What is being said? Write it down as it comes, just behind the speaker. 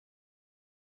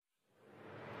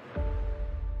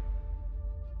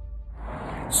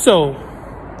So,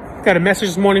 got a message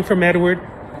this morning from Edward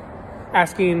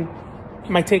asking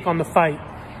my take on the fight.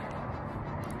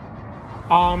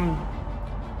 I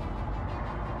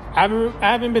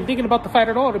haven't been thinking about the fight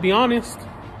at all, to be honest.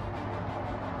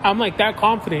 I'm like that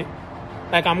confident.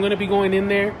 Like I'm gonna be going in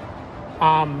there.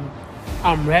 I'm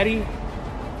ready.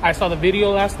 I saw the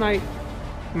video last night.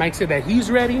 Mike said that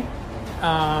he's ready.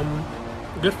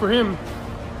 Good for him.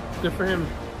 Good for him.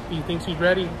 He thinks he's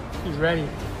ready. He's ready.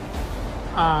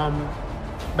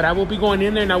 But I will be going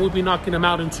in there and I will be knocking him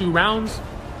out in 2 rounds.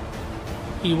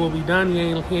 He will be done. He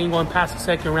ain't going past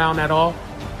the 2nd round at all.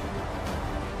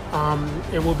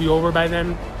 It will be over by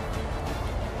then.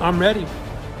 I'm ready.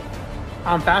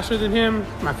 I'm faster than him.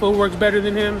 My footwork's better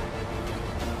than him.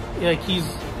 Like he's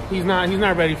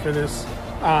not ready for this.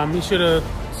 He should have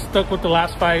stuck with the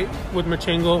last fight with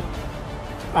Machengo.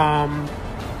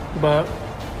 But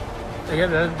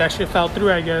yeah, that shit fell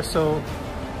through, I guess. So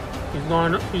he's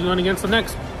going against the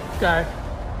next guy.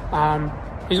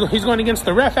 He's going against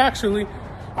the ref. Actually,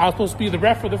 I was supposed to be the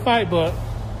ref for the fight, but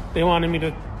they wanted me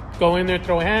to go in there,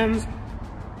 throw hands.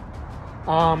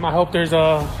 I hope there's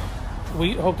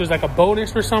like a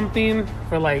bonus or something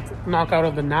for like knockout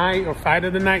of the night or fight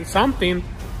of the night, something.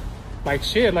 Like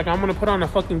shit, like I'm gonna put on a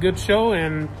fucking good show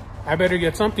and I better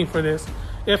get something for this.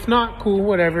 If not, cool,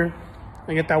 whatever.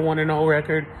 I get that 1-0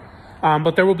 record.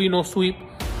 But there will be no sweep.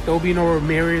 There will be no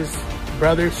Ramirez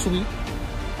brothers sweep.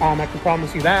 I can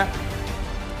promise you that.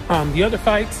 The other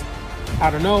fights,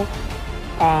 I don't know.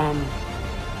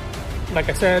 Like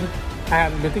I said, I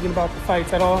haven't been thinking about the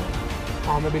fights at all.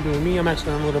 I've been doing me. I'm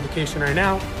actually on a little vacation right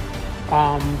now.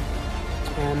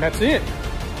 And that's it.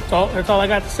 That's all I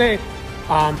got to say.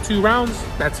 2 rounds,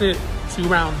 that's it. 2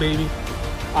 rounds, baby.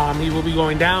 He will be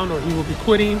going down or he will be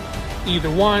quitting. Either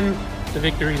one, the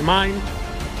victory's mine.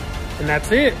 And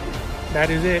that's it. That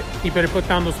is it. He better put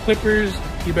down those clippers.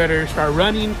 He better start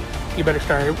running. He better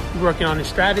start working on his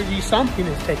strategy, something,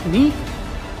 his technique.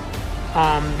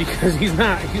 Because he's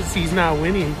not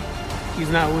winning. He's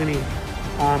not winning.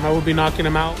 I will be knocking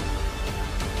him out.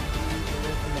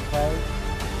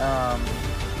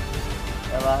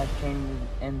 A lot has changed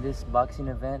in this boxing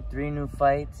event. 3 new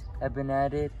fights have been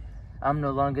added. I'm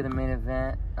no longer the main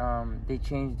event. They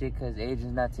changed it because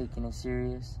Adrian's not taking it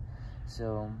serious.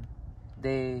 So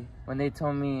when they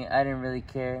told me, I didn't really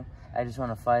care. I just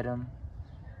want to fight him.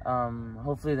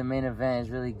 Hopefully the main event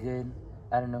is really good.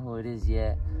 I don't know who it is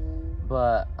yet.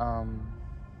 But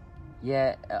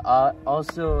yeah,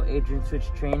 also Adrian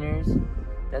switched trainers.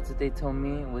 That's what they told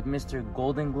me with Mr.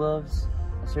 Golden Gloves.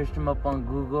 I searched him up on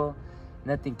Google.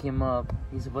 Nothing came up.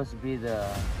 He's supposed to be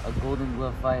a Golden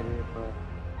Glove fighter, but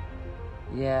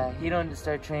yeah, he don't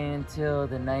start training until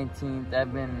the 19th.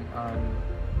 I've been on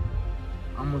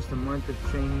almost a month of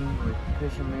training with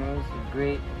Chris Ramirez, a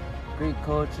great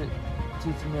coach,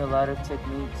 teaching me a lot of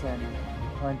techniques and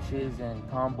punches and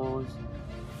combos.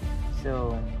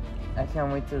 So I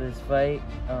can't wait till this fight.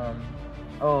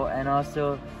 Oh, and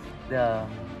also you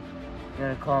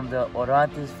wanna call them the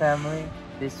Orantes family.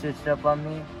 They switched up on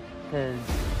me because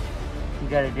he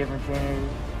got a different trainer.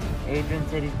 Adrian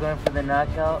said he's going for the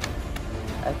knockout.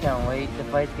 I can't wait. The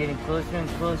fight's getting closer and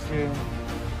closer. You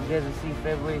guys will see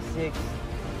February 6th,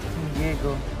 San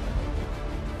Diego.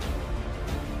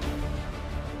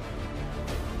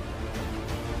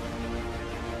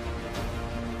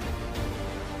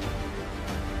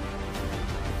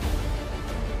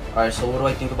 Alright, so what do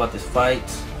I think about this fight?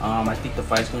 I think the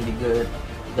fight's going to be good.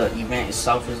 The event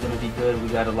itself is going to be good. We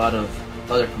got a lot of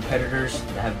other competitors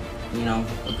that have, you know,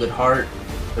 a good heart.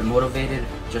 They're motivated,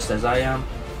 just as I am.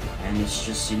 And it's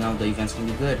just, you know, the event's going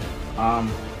to be good. I'm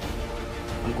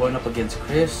going up against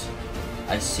Chris.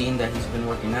 I've seen that he's been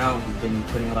working out. He's been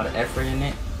putting a lot of effort in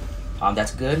it.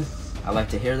 That's good. I like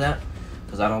to hear that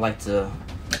because I don't like to,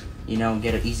 you know,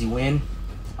 get an easy win.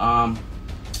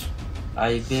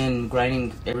 I've been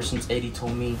grinding ever since Eddie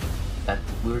told me that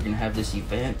we were going to have this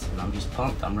event, and I'm just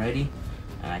pumped. I'm ready,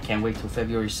 and I can't wait till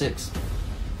February 6th.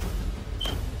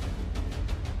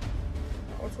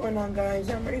 What's going on, guys?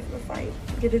 I'm ready for the fight.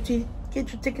 Get your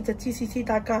tickets at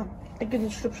tcc.com. Link in the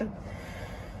description.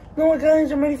 You know what,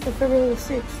 guys? I'm ready for February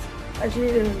 6th. I just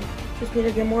need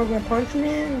to get more of my punching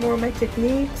in, more of my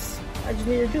techniques. I just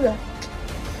need to do that.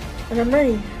 And I'm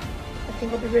ready. I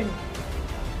think I'll be ready.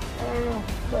 I don't know,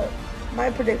 but my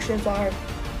predictions are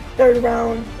 3rd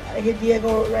round, I hit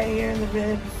Diego right here in the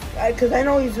ribs. Because I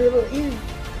know he's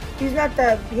not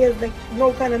that, he has like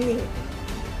no kind of meat.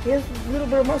 He has a little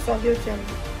bit of muscle, I'll give it to him.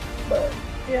 But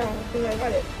yeah, I think I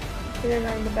got it. I think I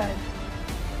got it in the bag.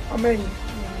 I'm ready.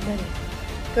 Yeah, I'm ready.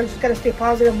 I just gotta stay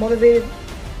positive, motivated.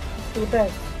 It's for the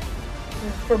best.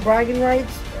 For bragging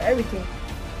rights, everything.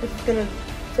 This is gonna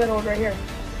settle right here.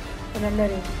 And I'm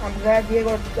ready. I'm glad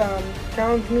Diego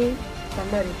challenged me. I'm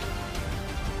ready.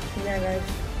 Yeah, guys.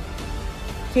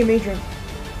 Team Adrian.